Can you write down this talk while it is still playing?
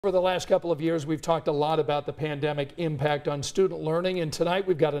For the last couple of years, we've talked a lot about the pandemic impact on student learning, and tonight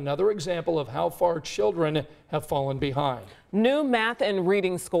we've got another example of how far children have fallen behind. New math and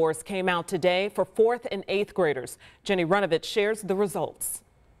reading scores came out today for 4th and 8th graders. Jennie Runevitch shares the results.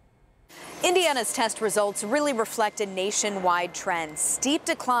 Indiana's test results really reflect a nationwide trend, steep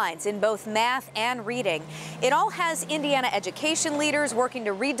declines in both math and reading. It all has Indiana education leaders working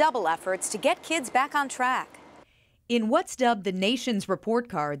to redouble efforts to get kids back on track. In what's dubbed the nation's report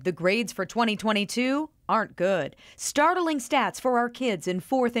card, the grades for 2022 aren't good. Startling stats for our kids in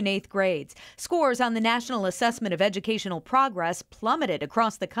 4th and 8th grades. Scores on the National Assessment of Educational Progress plummeted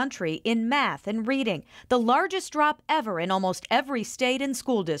across the country in math and reading, the largest drop ever in almost every state and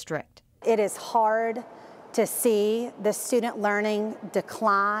school district. It is hard to see the student learning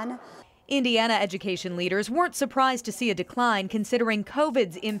decline. Indiana education leaders weren't surprised to see a decline considering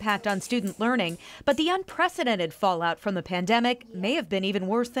COVID's impact on student learning, but the unprecedented fallout from the pandemic may have been even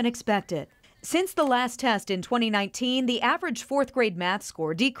worse than expected. Since the last test in 2019, the average 4th grade math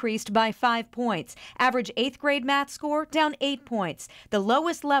score decreased by 5 points. Average 8th grade math score down 8 points, the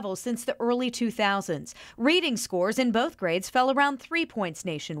lowest level since the early 2000s. Reading scores in both grades fell around 3 points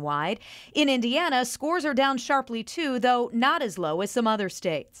nationwide. In Indiana, scores are down sharply too, though not as low as some other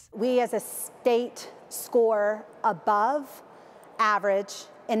states. We as a state score above average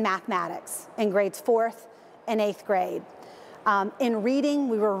in mathematics in grades 4th and 8th grade. In reading,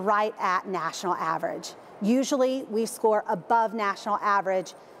 we were right at national average. Usually, we score above national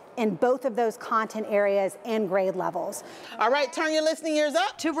average in both of those content areas and grade levels. All right, turn your listening ears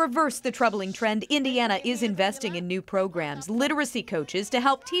up. To reverse the troubling trend, Indiana is investing in new programs, literacy coaches to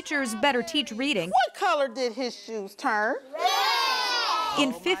help teachers better teach reading. What color did his shoes turn?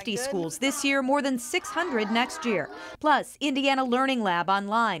 In 50 schools this year, more than 600 next year. Plus, Indiana Learning Lab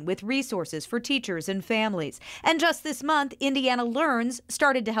online with resources for teachers and families. And just this month, Indiana Learns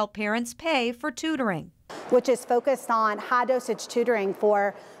started to help parents pay for tutoring, which is focused on high-dosage tutoring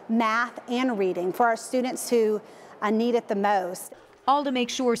for math and reading for our students who need it the most. All to make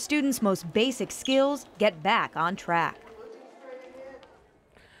sure students' most basic skills get back on track.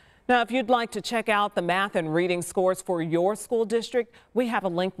 Now, if you'd like to check out the math and reading scores for your school district, we have a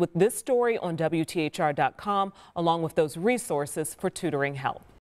link with this story on WTHR.com, along with those resources for tutoring help.